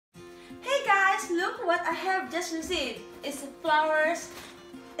look what I have just received. It's flowers.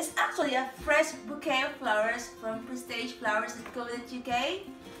 It's actually a fresh bouquet of flowers from prestigeflowers.co.uk.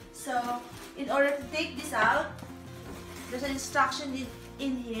 So in order to take this out, there's an instruction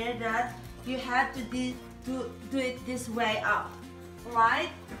in here that you have to do it this way out. Alright?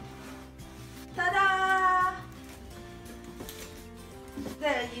 Ta-da!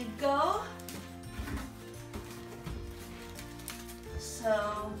 There you go.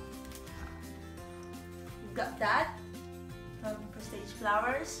 So you got that from Prestige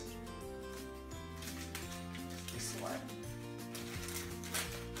Flowers. This one.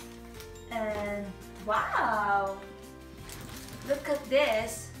 And wow! Look at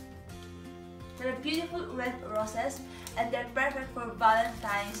this. They're beautiful red roses and they're perfect for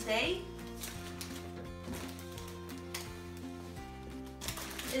Valentine's Day.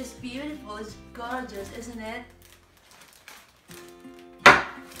 It's beautiful, it's gorgeous, isn't it?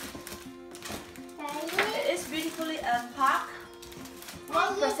 It is beautifully packed,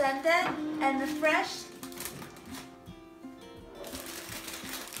 well presented, and refreshed.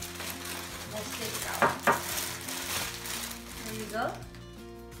 Let's take it out. There you go.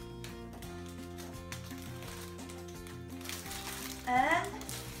 And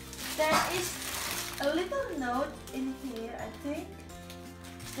there is a little note in here, I think.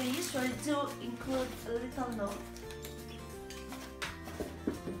 They usually do include a little note.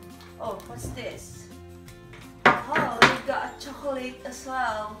 Oh, what's this? Oh, they got a chocolate as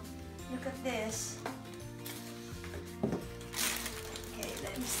well. Look at this. Okay,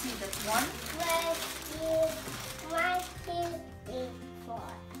 let me see that one. 1, 2, 3, 4.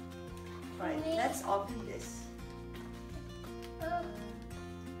 Right, let's open this.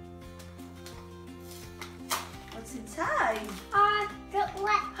 What's inside? Chocolate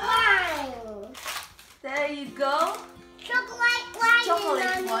wine. There you go. Chocolate wine.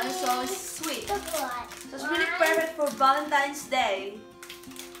 Chocolate one, so it's sweet. Chocolate. So it's really perfect for Valentine's Day.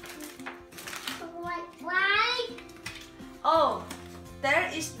 Chocolate wine. Oh, there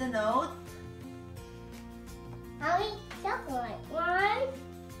is the note. Honey, chocolate wine.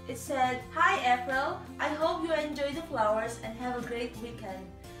 It said, "Hi April, I hope you enjoy the flowers and have a great weekend.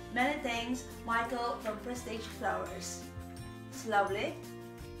 Many thanks, Michael from Prestige Flowers." It's lovely.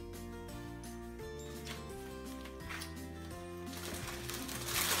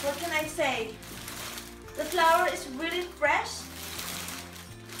 What can I say? The flower is really fresh.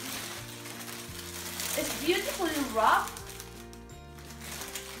 It's beautifully wrapped.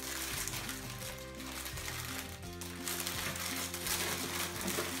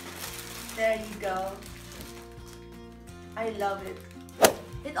 There you go. I love it.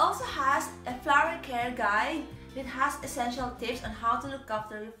 It also has a flower care guide. It has essential tips on how to look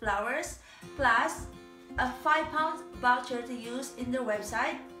after your flowers, plus a £5 voucher to use in their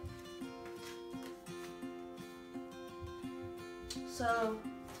website. So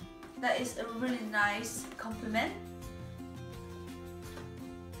that is a really nice compliment.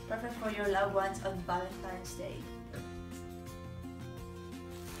 Perfect for your loved ones on Valentine's Day.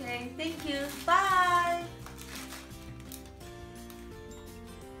 Okay, thank you. Bye!